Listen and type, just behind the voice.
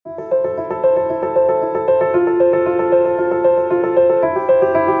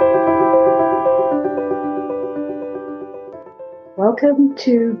Welcome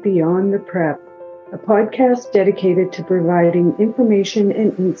to Beyond the Prep, a podcast dedicated to providing information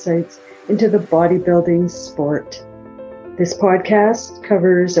and insights into the bodybuilding sport. This podcast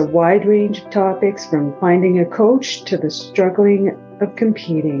covers a wide range of topics from finding a coach to the struggling of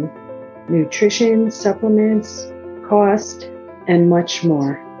competing, nutrition, supplements, cost, and much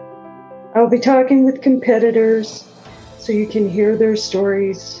more. I'll be talking with competitors so you can hear their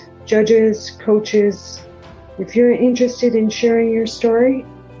stories, judges, coaches. If you're interested in sharing your story,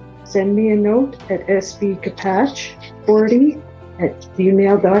 send me a note at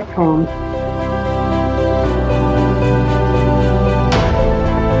sbkapach40@gmail.com.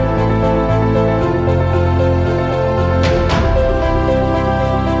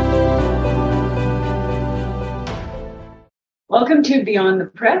 Welcome to Beyond the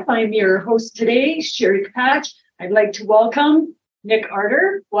Prep. I'm your host today, Sherry Kapach. I'd like to welcome Nick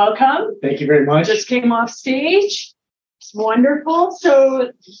Arter. Welcome. Thank you very much. Just came off stage. It's wonderful.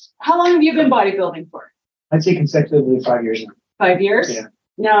 So how long have you been bodybuilding for? I'd say consecutively 5 years now. 5 years? Yeah.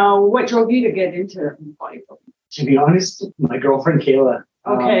 Now, what drove you to get into bodybuilding? To be honest, my girlfriend, Kayla.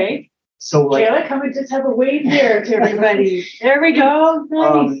 Okay. Kayla, come and just have a wave here to everybody. There we go.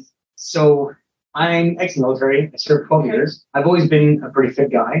 Nice. So I'm ex-military. I served 12 years. I've always been a pretty fit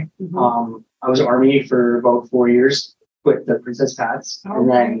guy. Mm-hmm. I was Army for about 4 years with the Princess Pats. Okay. And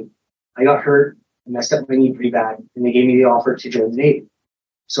then I got hurt and messed up my knee pretty bad. And they gave me the offer to join the Navy.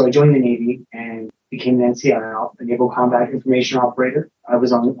 So I joined the Navy and became an NCIO, a Naval Combat Information Operator. I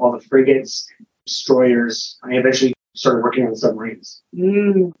was on all the frigates, destroyers. I eventually started working on submarines.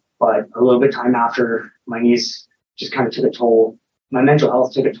 But a little bit of time after, my knees just kind of took a toll. My mental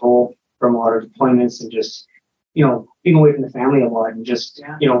health took a toll from a lot of deployments and just, being away from the family a lot and just,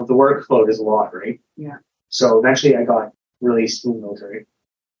 the workload is a lot, right? Yeah. So eventually I got released from the military.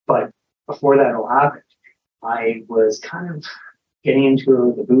 But before that all happened, I was kind of getting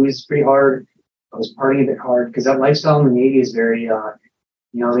into the booze pretty hard. I was partying a bit hard because that lifestyle in the Navy is very,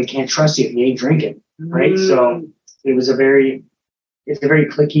 they can't trust you if you ain't drinking, right? So it's a very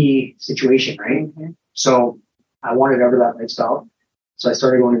cliquey situation, right? Okay. So I wanted out of that lifestyle. So I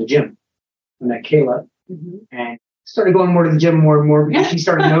started going to the gym. I met Kayla and started going more to the gym more and more because she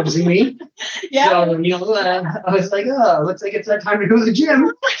started noticing me. Yeah. So, I was like, oh, looks like it's that time to go to the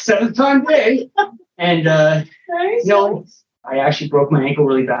gym. 7th time day. And, Nice. I actually broke my ankle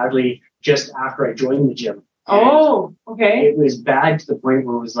really badly just after I joined the gym. Oh, okay. It was bad to the point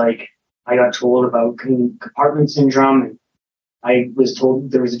where it was like, I got told about compartment syndrome and I was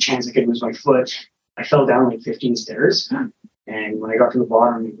told there was a chance I could lose my foot. I fell down like 15 stairs. And when I got to the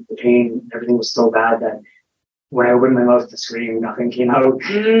bottom, the pain, everything was so bad that when I opened my mouth to scream, nothing came out.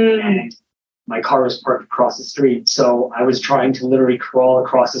 And my car was parked across the street. So I was trying to literally crawl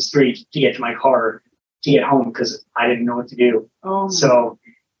across the street to get to my car to get home because I didn't know what to do. So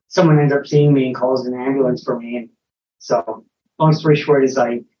someone ended up seeing me and calls an ambulance for me. And so long story short is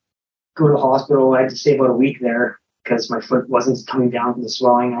I go to the hospital. I had to stay about a week there because my foot wasn't coming down from the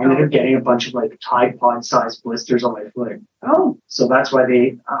swelling. I ended up getting a bunch of like Tide Pod sized blisters on my foot. Oh. So that's why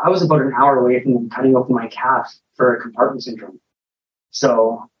I was about an hour away from them cutting open my calf for compartment syndrome.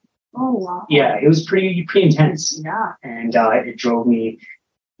 So, oh wow. Yeah, it was pretty intense. Yeah. And it drove me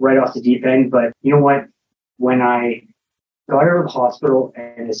right off the deep end. But you know what? When I got out of the hospital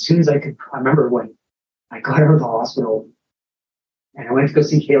and as soon as I remember when I got out of the hospital and I went to go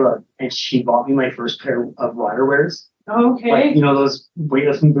see Kayla and she bought me my first pair of rider wears. Okay. Like, those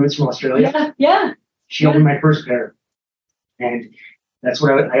weightlifting boots from Australia. Yeah. She got me my first pair. And that's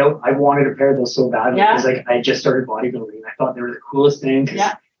what I wanted a pair of those so badly because I just started bodybuilding. I thought they were the coolest thing.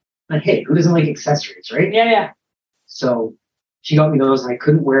 Yeah. Like, hey, who doesn't like accessories, right? Yeah. So she got me those and I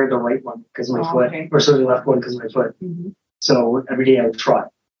couldn't wear the right one because of my foot, okay. or sorry, the left one because of my foot. So every day I would try.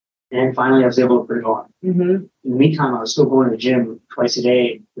 And finally I was able to put it on. In the meantime, I was still going to the gym twice a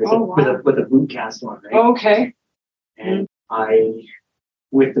day with a boot cast on, right? Okay. And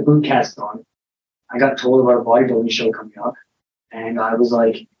with the boot cast on, I got told about a bodybuilding show coming up. And I was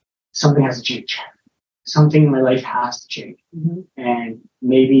like, something has to change. Something in my life has to change. And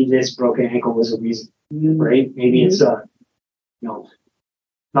maybe this broken ankle was a reason, right? Maybe it's the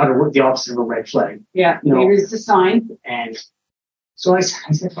opposite of a red flag. Yeah, maybe it's a sign. And so I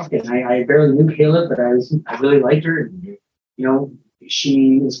said, fuck it. I barely knew Kayla, but I really liked her. And,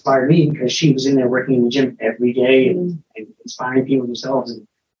 she inspired me because she was in there working in the gym every day and inspiring people themselves. And I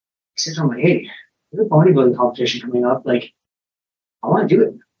said to her, hey, there's a bodybuilding competition coming up. Like, I want to do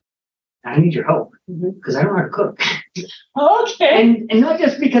it. I need your help because I don't know how to cook. Okay. And not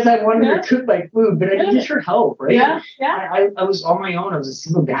just because I wanted her to cook my food, but I needed her help, right? Yeah. I was on my own. I was a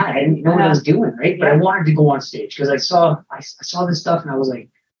single guy. I didn't know what I was doing, right? But I wanted to go on stage because I saw this stuff and I was like,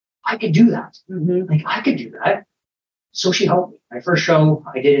 I could do that. Like I could do that. So she helped me. My first show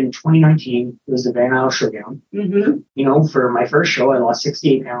I did in 2019 was the Van Isle Showdown. You know, for my first show, I lost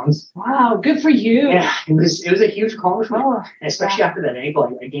 68 pounds. Wow, good for you. Yeah, it was a huge accomplishment, especially after that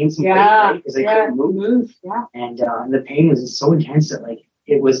ankle. I gained some weight, right? Because I couldn't move. And the pain was so intense that like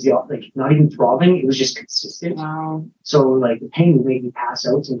it was like not even throbbing; it was just consistent. Wow. So like the pain would make me pass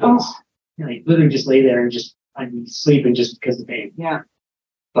out sometimes. You know, I literally just lay there and just I'd be sleeping just because of the pain. Yeah.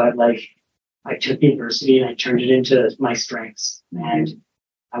 But like I took the adversity and I turned it into my strengths. And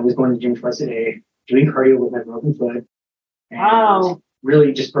I was going to the gym twice a day, doing cardio with my broken foot, and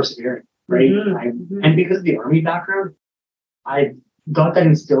really just persevering, right? And because of the Army background, I got that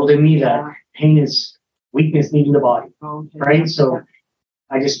instilled in me that pain is weakness leaving the body, right? So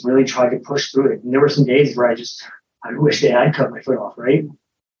I just really tried to push through it. And there were some days where I wish they had cut my foot off, right?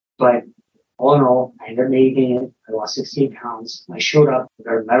 But all in all, I ended up making it. I lost 68 pounds. I showed up, I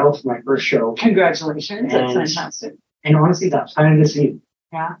got a medal for my first show. Congratulations. That's fantastic. And honestly, that planted the seed.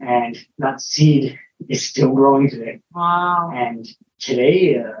 Yeah. And that seed is still growing today. Wow. And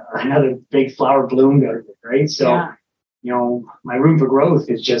today, another big flower bloomed out of it, right? So, you know, my room for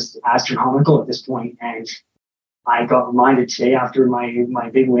growth is just astronomical at this point. And I got reminded today after my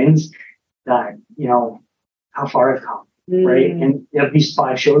big wins that, you know, how far I've come, right? And of these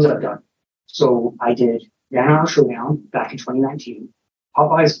 5 shows I've done. So I did Van Isle Showdown back in 2019,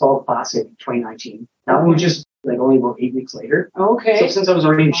 Popeye's Fall Classic 2019. That one was just like only about 8 weeks later. Okay. So since I was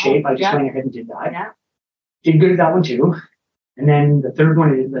already in shape, I just went ahead and did that. Yeah. Did good at that one too. And then the third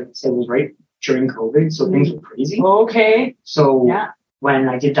one I did, like I said, was right during COVID. So things were crazy. Okay. So when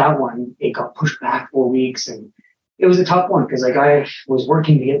I did that one, it got pushed back 4 weeks and it was a tough one because like I was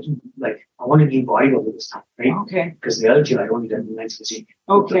working to get like I wanted to do bodybuilding this time, right? Okay. Because the other two I only did men's physique.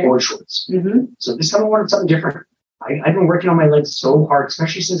 Okay. The board shorts. So this time I wanted something different. I've been working on my legs so hard,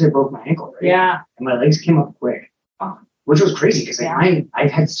 especially since I broke my ankle, right? Yeah. And my legs came up quick, which was crazy because like, I've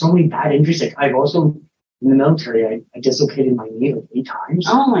had so many bad injuries. Like I've also in the military, I dislocated my knee like 8 times.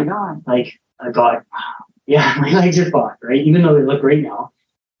 Oh my God. Like I got, my legs are fucked, right? Even though they look great now,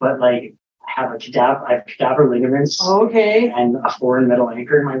 but like I have cadaver ligaments. Okay. And a foreign metal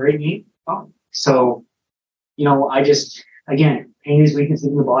anchor in my right knee. Oh. So, you know, I just, again, pain is weakness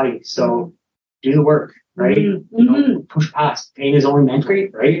in the body. So do the work, right? You know, push past. Pain is only mental,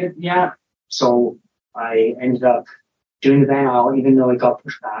 right? Yeah. So I ended up doing the Van Isle, even though it got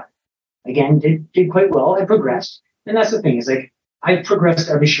pushed back. Again, did quite well. I progressed. And that's the thing is like, I progressed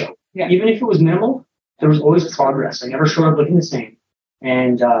every show. Yeah. Even if it was minimal, there was always progress. I never showed up looking the same.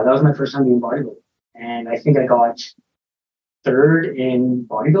 And that was my first time doing bodybuilding. And I think I got 3rd in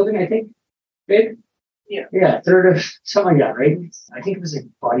bodybuilding, I think. Big? Yeah. Yeah, 3rd of something like that, right? I think it was like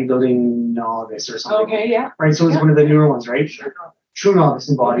bodybuilding novice or something. Okay, yeah. Right, so it was one of the newer ones, right? True novice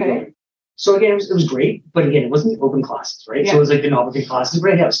in bodybuilding. Okay. So again, it was great, but again, it wasn't the open classes, right? Yeah. So it was like the novelty classes,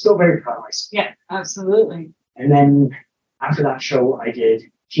 but I was still very proud of myself. Yeah, absolutely. And then after that show, I did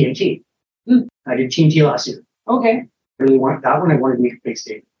TNT. I did TNT last year. Okay. I really wanted that one. I wanted to make a big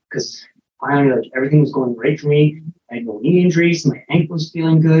statement because finally, like everything was going great for me. I had no knee injuries. My ankle was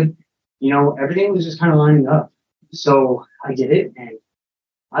feeling good. You know, everything was just kind of lining up. So I did it and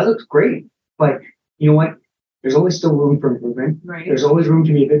I looked great. But you know what? There's always still room for improvement. Right. There's always room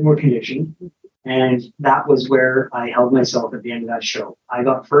to be a bit more conditioned. And that was where I held myself at the end of that show. I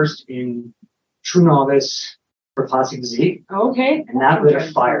got 1st in True Novice for Classic Physique. Okay. And that lit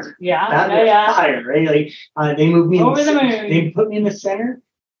a fire. Yeah. That lit a fire, right? Like they moved me over the moon. They put me in the center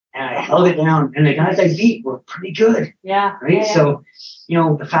and I held it down. And the guys I beat were pretty good. Yeah. Right. Yeah. So, you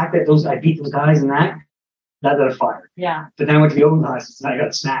know, the fact that I beat those guys and that lit a fire. Yeah. But then I went to the open classes and I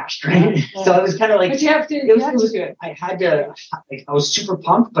got smashed, right? Yeah. So it was kind of like, but you have to, it was good. I had to, like, I was super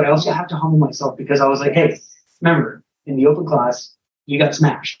pumped, but I also have to humble myself because I was like, hey, remember, in the open class, you got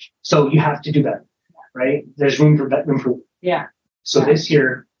smashed. So you have to do better, right? There's room for improvement. Yeah. So this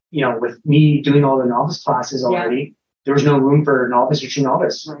year, you know, with me doing all the novice classes already, there was no room for novice or true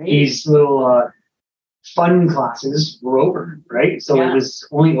novice. Right. These little fun classes were over, right? So it was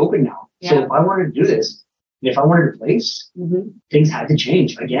only open now. Yeah. So if I wanted to do this, and if I wanted to place, things had to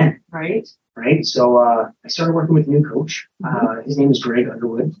change again. Right. Right. So I started working with a new coach. His name is Greg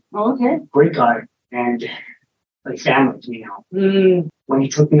Underwood. Oh, okay. Great guy and like family to me now. When he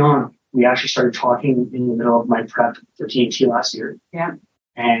took me on, we actually started talking in the middle of my prep for TNT last year. Yeah.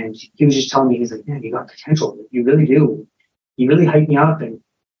 And he was just telling me, he's like, man, you got potential. You really do. He really hyped me up. And,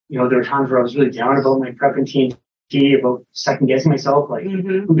 you know, there were times where I was really down about my prep in TNT. about second guessing myself, like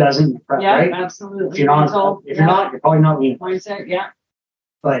Mm-hmm. who doesn't, Yeah, right? absolutely. If you're not, you're probably not leaning. Mindset, yeah.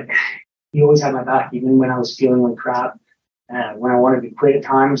 But he always had my back, even when I was feeling like crap. When I wanted to quit at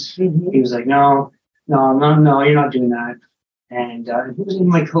times, Mm-hmm. he was like, no, you're not doing that. And he wasn't even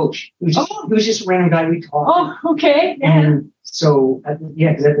my coach. He was just a random guy we talked. Oh, okay. And so,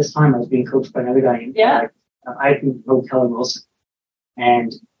 because at this time I was being coached by another guy. Yeah. I think Kelly Wilson.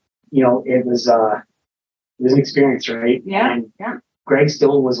 And, it was an experience, right? Yeah. And Yeah. Greg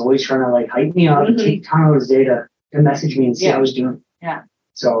still was always trying to like hype me up and take time out of his day to message me and see how I was doing. Yeah.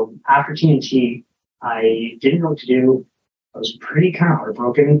 So after TNT, I didn't know what to do. I was pretty kind of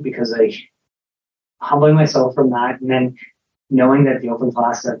heartbroken because humbling myself from that, and then knowing that the open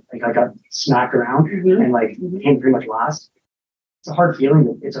class that like I got smacked around and like came pretty much last. It's a hard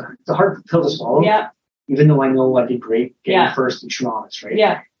feeling. It's a hard pill to swallow. Yeah. Even though I know I did great getting first in Toronto, right?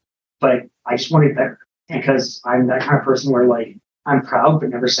 Yeah. But I just wanted better because I'm that kind of person where like I'm proud but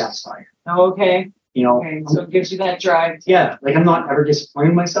never satisfied. Oh, okay. Okay. So it gives you that drive. Yeah. Like I'm not ever disappointed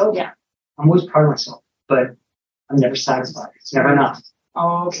in myself. Yeah. I'm always proud of myself, but I'm never satisfied. It's never enough.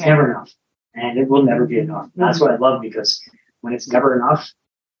 Oh, okay. It's never enough. And it will never be enough. That's what I love, because when it's never enough,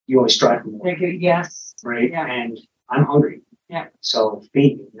 you always strive for more. Yes. Right? Yeah. And I'm hungry. Yeah. So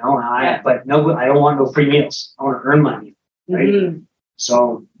feed me, but no, I don't want no free meals. I want to earn money. Right? Mm-hmm.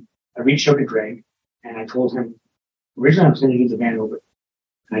 So I reached out to Greg and I told him, originally I was going to do the van over.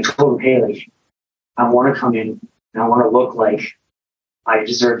 And I told him, hey, like, I want to come in and I want to look like I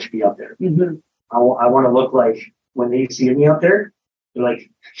deserve to be up there. Mm-hmm. I want to look like when they see me up there, they're like,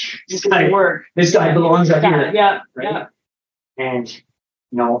 this guy belongs up here. Yeah. Right? Yeah. And,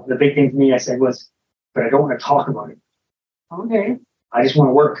 the big thing for me, I said was, but I don't want to talk about it. Okay. I just want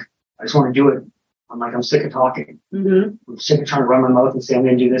to work. I just want to do it. I'm sick of talking. Mm-hmm. I'm sick of trying to run my mouth and say, I'm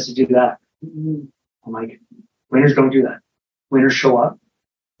going to do this and do that. Mm-hmm. I'm like, winners don't do that. Winners show up,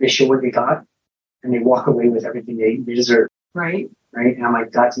 they show what they got, and they walk away with everything they deserve. Right. Right. And I'm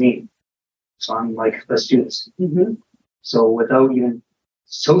like, that's me. So I'm like, let's do this. Mm-hmm. So without even,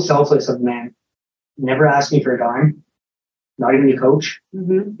 so selfless of the man, never asked me for a dime, not even the coach.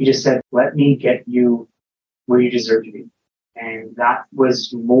 Mm-hmm. He just said, let me get you where you deserve to be. And that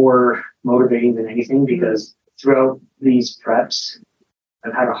was more motivating than anything, because throughout these preps,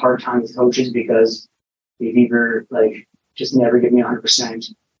 I've had a hard time with coaches because they've either like just never given me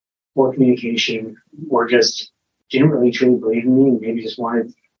 100% or communication, or just didn't really truly believe in me and maybe just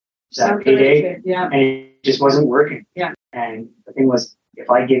wanted that payday. Yeah. And it just wasn't working. Yeah. And the thing was, if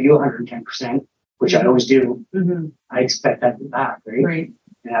I give you 110%, which I always do, I expect that back, right? Right.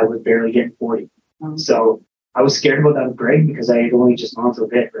 And I would barely get 40. So I was scared about that with Greg because I had only just gone through a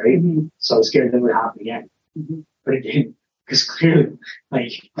bit, right? Mm-hmm. So I was scared that it would happen again. Mm-hmm. But it didn't, because clearly,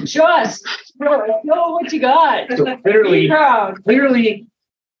 like... Show us! Know what you got! So clearly,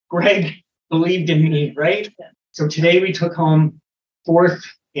 Greg believed in me, right? So today we took home 4th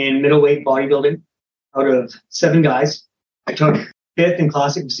in middleweight bodybuilding out of 7 guys. I took 5th in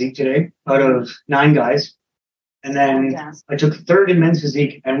classic physique today out of 9 guys. And then I took 3rd in men's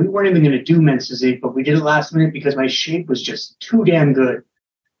physique, and we weren't even going to do men's physique, but we did it last minute because my shape was just too damn good.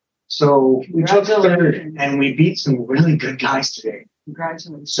 So we took 3rd, and we beat some really good guys today.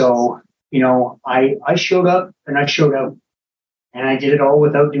 Congratulations. So, I showed up and I showed out, and I did it all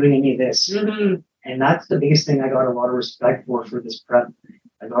without doing any of this. Mm-hmm. And that's the biggest thing I got a lot of respect for this prep.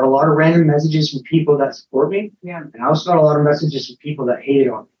 I got a lot of random messages from people that support me. Yeah. And I also got a lot of messages from people that hated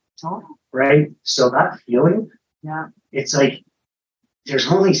on me. Oh. Right? So that feeling, it's like there's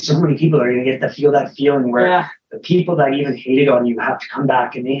only so many people that are going to get to feel that feeling where the people that even hated on you have to come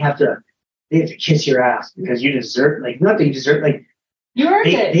back and they have to kiss your ass because you deserve, like, not that you deserve, like, you earned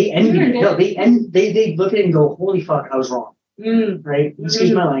it. They envy it. No, they look at it and go, holy fuck, I was wrong. Right?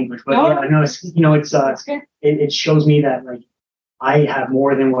 Excuse my language, but I know it shows me that, like, I have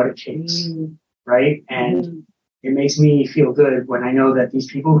more than what it takes, right? And it makes me feel good when I know that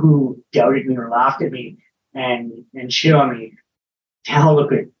these people who doubted me or laughed at me and shit on me, now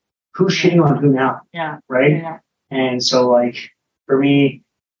look at who's shitting on who now, right? Yeah. And so, like, for me,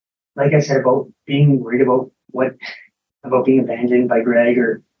 like I said, about being worried about being abandoned by Greg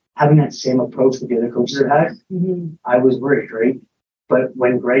or having that same approach that the other coaches have had, I was worried, right? But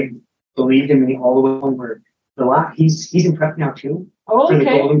when Greg believed in me all the way over, he's in prep now too for the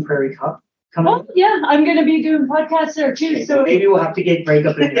Golden Prairie Cup. I'm going to be doing podcasts there too. Okay, so maybe we'll have to get Greg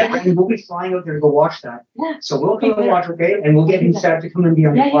up in there. I mean, we'll be flying out there to go watch that. Yeah. So we'll come and watch, okay? And we'll get him set up to come and be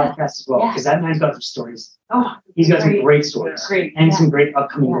on the podcast as well, because that man's got some stories. Oh, he's got some great stories and some great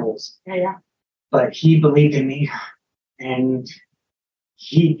upcoming goals. Yeah. But he believed in me, and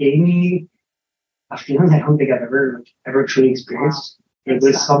he gave me a feeling I don't think I've ever truly experienced. Wow. It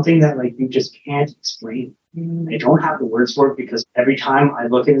was something that like you just can't explain. I don't have the words for it because every time I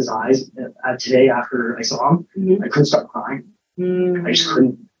look in his eyes today after I saw him, I couldn't stop crying. I just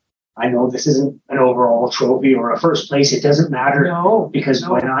couldn't. I know this isn't an overall trophy or a first place. It doesn't matter. Because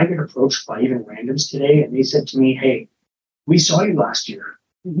when I get approached by even randoms today and they said to me, hey, we saw you last year.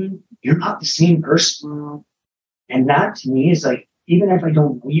 You're not the same person. And that to me is like, even if I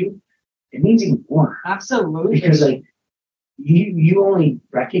don't know you, it means even more. Absolutely. Because like you only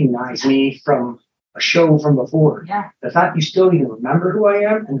recognize me from a show from before. Yeah. The fact you still even remember who I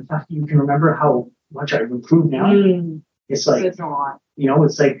am and the fact that you can remember how much I've improved now. It's like, it's a lot. You know,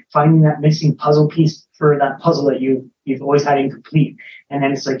 it's like finding that missing puzzle piece for that puzzle that you've always had incomplete. And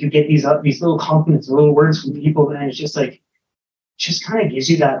then it's like you get these little compliments, little words from people, and it's just like, just kind of gives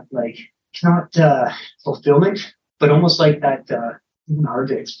you that, like, it's not fulfillment, but almost like that, even hard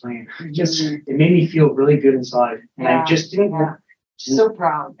to explain. Just, it made me feel really good inside. And I just didn't. So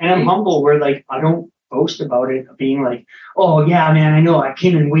proud. And I'm humble where, like, I don't boast about it being like, oh, yeah, man, I know I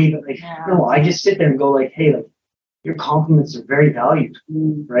came in way, but like, no, I just sit there and go like, hey, like, your compliments are very valued,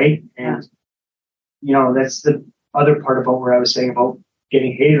 right? And, you know, that's the other part about where I was saying about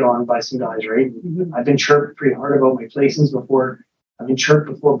getting hated on by some guys, right? I've been chirped pretty hard about my placings before. I've been chirped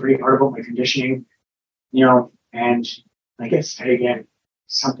before pretty hard about my conditioning, you know, and I guess again,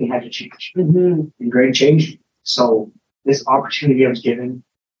 something had to change. And great change. So this opportunity I was given,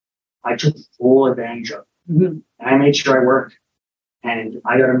 I took full advantage of. And I made sure I worked. And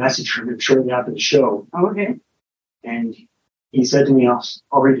I got a message from him shortly after the show. Okay. And he said to me,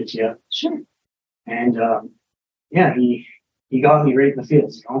 I'll read it to you. Sure. And he got me right in the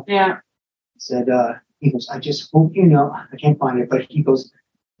fields, you know? Yeah. He said, he goes, I just hope you know, I can't find it, but he goes,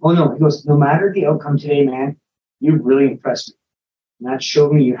 oh no, he goes, no matter the outcome today, man, you've really impressed me. And that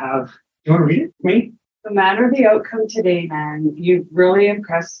showed me you want to read it for me? No matter the outcome today, man, you've really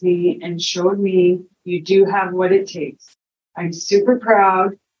impressed me and showed me you do have what it takes. I'm super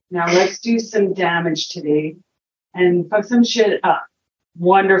proud. Now let's do some damage today and fuck some shit up.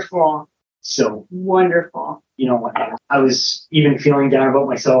 Wonderful. So wonderful. You know, I was even feeling down about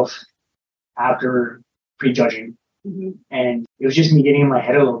myself after prejudging. And it was just me getting in my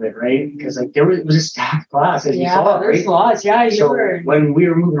head a little bit, right? Because like it was a stacked class, as you saw, there's right? lots. Yeah, you so were. When we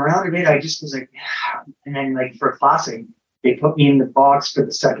were moving around a bit, I just was like, yeah. And then like for classing, they put me in the box for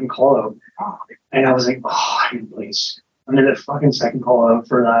the second call out. And I was like, I didn't place. I'm in the fucking second call out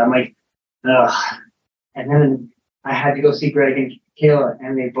for that. I'm like, ugh. And then I had to go see Greg and Kayla,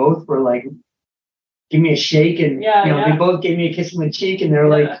 and they both were like, give me a shake, and they both gave me a kiss on the cheek, and they were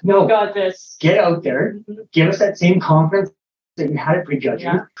like, no, got this. Get out there, give us that same confidence that you had at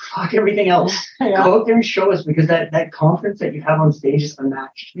prejudging. Fuck everything else. Go out there and show us, because that confidence that you have on stage is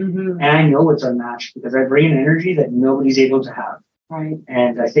unmatched. And I know it's unmatched because I bring an energy that nobody's able to have. Right.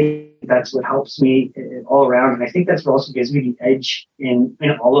 And I think that's what helps me all around. And I think that's what also gives me the edge in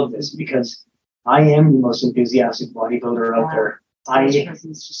all of this, because I am the most enthusiastic bodybuilder out there.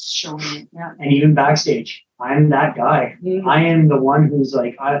 Just showing it. And even backstage, I'm that guy. I am the one who's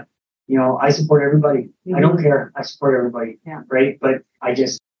like, I support everybody. I don't care. I support everybody. Right. But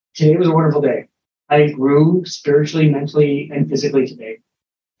today was a wonderful day. I grew spiritually, mentally, and physically today.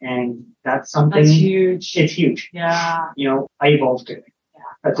 And that's something. That's huge. It's huge. Yeah. You know, I evolved today.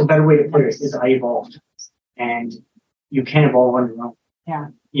 That's a better way to put it, is I evolved. And you can't evolve on your own. Yeah.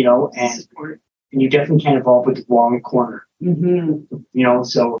 You know, and you definitely can't evolve with the wrong corner. You know,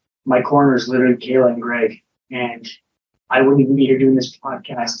 so my corner is literally Kayla and Greg. And I wouldn't even be here doing this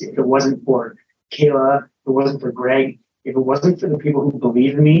podcast if it wasn't for Kayla, if it wasn't for Greg, if it wasn't for the people who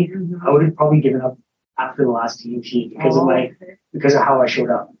believe in me. I would have probably given up after the last TNT because of how I showed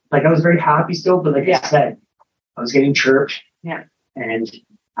up. Like, I was very happy still, but like I said, I was getting chirped. And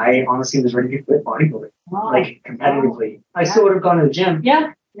I honestly was ready to quit bodybuilding, like competitively. I still would have gone to the gym.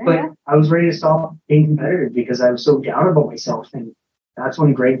 But I was ready to stop being competitive because I was so down about myself. And that's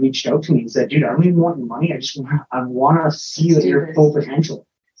when Greg reached out to me and said, dude, I don't even want your money. I want to see your full potential.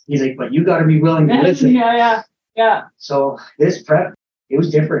 He's like, but you got to be willing to listen. So this prep, it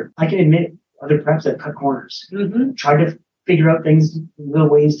was different. I can admit other preps that cut corners. Tried to figure out things, little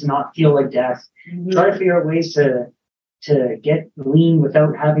ways to not feel like death. Try to figure out ways to get lean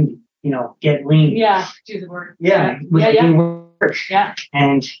without having to, get lean. Do the work. Work.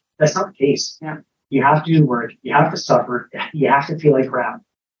 And that's not the case. You have to do work. You have to suffer. You have to feel like crap.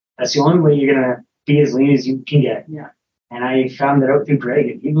 That's the only way you're going to be as lean as you can get. And I found that out through Greg,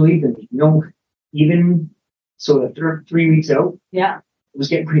 and he believed in me. You know, even so the 3 weeks out, it was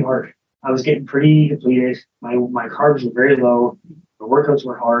getting pretty hard. I was getting pretty depleted. My carbs were very low. The workouts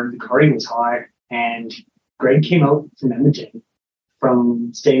were hard. The cardio was high. And Greg came out from Edmonton,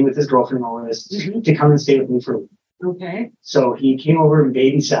 from staying with his girlfriend and all this, to come and stay with me for a week. Okay. So he came over and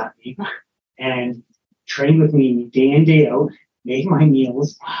babysat me and trained with me day in, day out, made my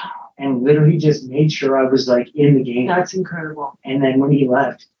meals, and literally just made sure I was like in the game. That's incredible. And then when he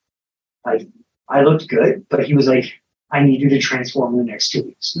left, like I looked good, but he was like, I need you to transform in the next 2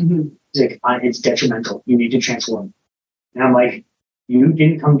 weeks. He's like, it's detrimental. You need to transform. And I'm like, you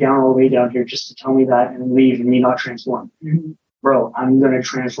didn't come down all the way down here just to tell me that and leave and me not transform. Bro, I'm going to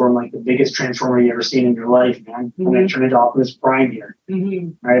transform like the biggest transformer you ever seen in your life, man. I'm going to turn into Optimus Prime here.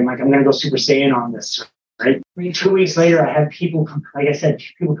 Right? I'm like, I'm going to go Super Saiyan on this. Right? 2 weeks later, I had people, like I said,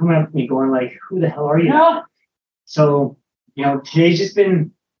 people coming up to me going like, who the hell are you? Yeah. So, you know, today's just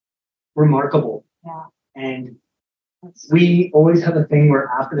been remarkable. Yeah. And we always have a thing where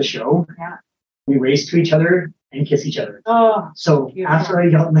after the show, we race to each other and kiss each other. Oh, so beautiful. After I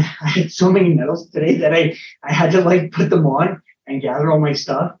had so many medals today that I had to like put them on and gather all my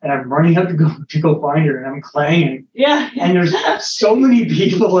stuff, and I'm running out to go find her, and I'm clanging. And there's so many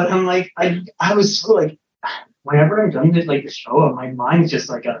people, and I'm like, I was so like, whenever I'm done with like the show, my mind's just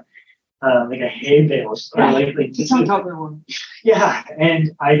like a hay bale. Just on top of the one. Yeah,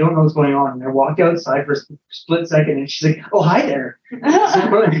 and I don't know what's going on. And I walked outside for a split second, and she's like, "Oh, hi there."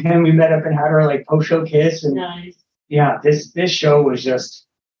 And we met up and had our like post-show kiss. And yeah, this show was just,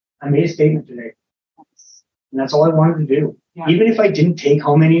 I made a statement today, and that's all I wanted to do. Yeah. Even if I didn't take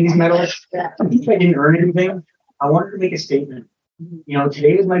home any of these medals, even if I didn't earn anything, I wanted to make a statement. You know,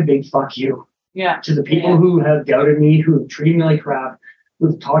 today was my big fuck you. Yeah. To the people who have doubted me, who have treated me like crap,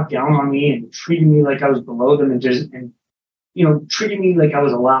 who've talked down on me and treated me like I was below them, and you know, treated me like I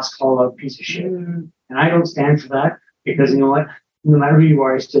was a last call out piece of shit. And I don't stand for that, because you know what? No matter who you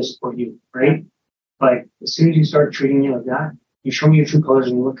are, I still support you, right? But as soon as you start treating me like that, you show me your true colors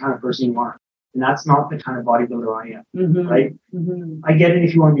and what kind of person you are. And that's not the kind of bodybuilder I am, right? I get it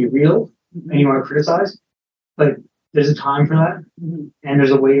if you want to be real and you want to criticize, but there's a time for that, and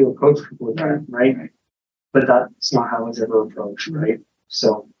there's a way to approach people with that, right? But that's not how it's ever approached, right?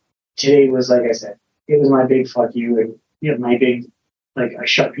 So today was, like I said, it was my big fuck you, and you know, my big, like, I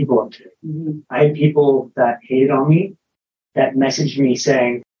shut people up today. I had people that hated on me that messaged me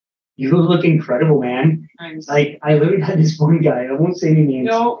saying, "You look incredible, man." Nice. Like, I literally had this one guy, I won't say any names.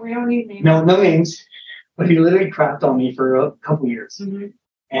 No, we don't need names. No names. But he literally crapped on me for a couple years.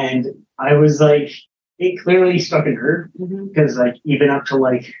 And I was like, it clearly struck a nerve, because like, even up to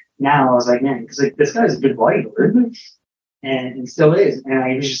like now, I was like, man, because like, this guy's a good bodybuilder, and still is. And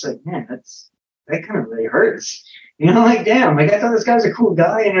I was just like, man, that kind of really hurts. You know, like, damn, like I thought this guy was a cool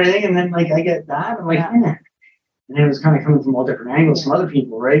guy and everything, and then like I get that, I'm like, man. And it was kind of coming from all different angles from other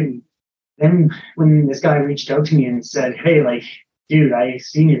people, right? And then when this guy reached out to me and said, "Hey, like, dude, I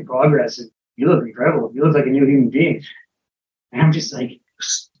seen your progress, and you look incredible. You look like a new human being," and I'm just like,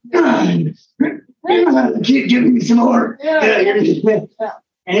 give me some more.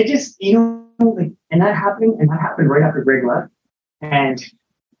 And it just, you know, like, and that happened right after Greg left, and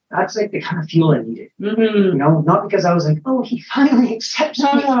that's like the kind of fuel I needed. You know, not because I was like, oh, he finally accepts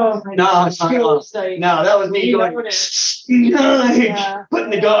me. No, that was me going, putting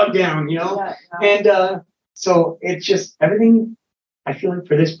the dog down, you know. And so it's just everything. I feel like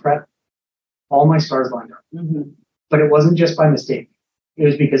for this prep, all my stars lined up, but it wasn't just by mistake. It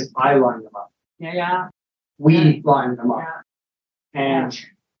was because I lined them up. We lined them up, and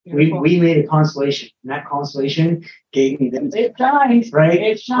we made a constellation, and that constellation gave me the it shined, right?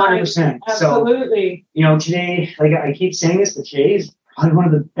 It shined, 100%. Absolutely. So, you know, today, like I keep saying this, but today is probably one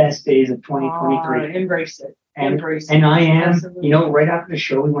of the best days of 2023. Embrace it. And I am, absolutely. You know, right after the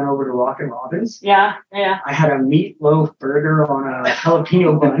show, we went over to Rock and Robin's. I had a meatloaf burger on a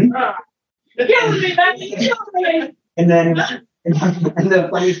jalapeno bun. And then, and the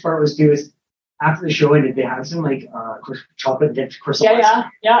funniest part was too is, after the show ended, they had some like chocolate dipped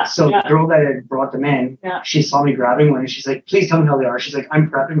croissants. So the girl that had brought them in, she saw me grabbing one, and she's like, "Please tell me how they are." She's like, "I'm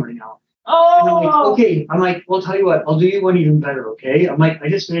prepping right now." And I'm like, "Okay." I'm like, "Well, tell you what, I'll do you one even better, okay?" I'm like, "I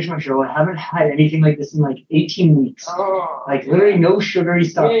just finished my show. I haven't had anything like this in like 18 weeks. Like literally no sugary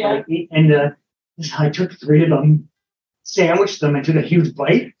stuff." And I took 3 of them, sandwiched them, and took a huge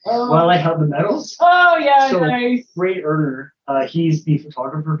bite while I held the medals. So nice. Ray Erner, he's the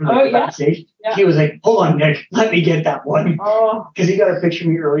photographer for the backstage. He was like, "Hold on, Nick, let me get that one." Because he got a picture of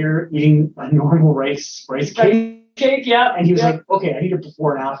me earlier eating a normal rice cake. And he was like, "Okay, I need a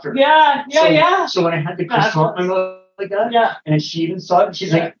before and after." So when I had the croissant in my mouth like that, and she even saw it, and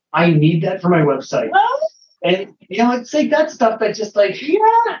she's like, "I need that for my website." And you know, it's like that stuff that just like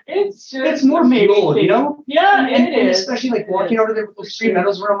it's more fuel, you know. And especially like walking over there with those 3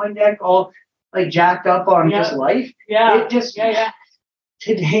 medals around my neck, all like jacked up on Yeah. just life. Yeah. It just Yeah.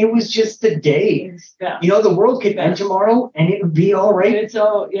 today was just the day. Yeah. You know, the world could end Yeah. tomorrow and it would be all right. It's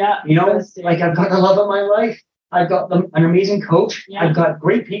all, yeah. You know, best day. like I've got the love of my life. I've got an amazing coach. Yeah. I've got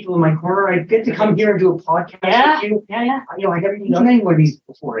great people in my corner. I get to come here and do a podcast Yeah. with you. Yeah. Yeah. You know, I haven't done any one of these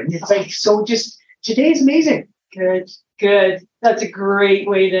before. And it's like, so just today's amazing. Good. That's a great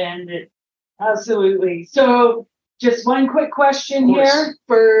way to end it. Absolutely. So just one quick question Of course. here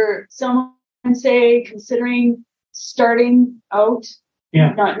for someone, say, considering starting out,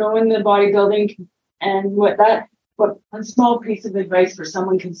 Yeah. not knowing the bodybuilding and what a small piece of advice for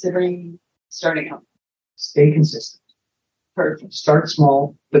someone considering starting out. Stay consistent. Perfect. Start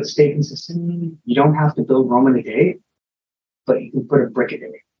small, but stay consistent. You don't have to build Rome in a day, but you can put a brick a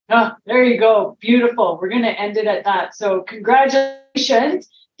day. Ah, there you go. Beautiful. We're going to end it at that. So congratulations.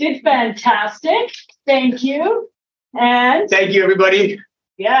 Did fantastic. Thank you. And Thank you, everybody.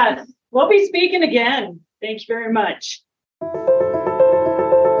 yes, we'll be speaking again. Thank you very much.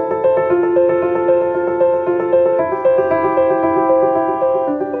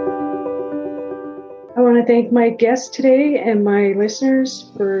 I want to thank my guest today and my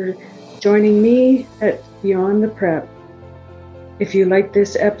listeners for joining me at Beyond the Prep. If you like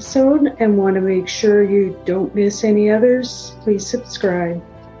this episode and want to make sure you don't miss any others, please subscribe.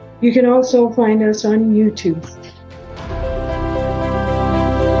 You can also find us on YouTube.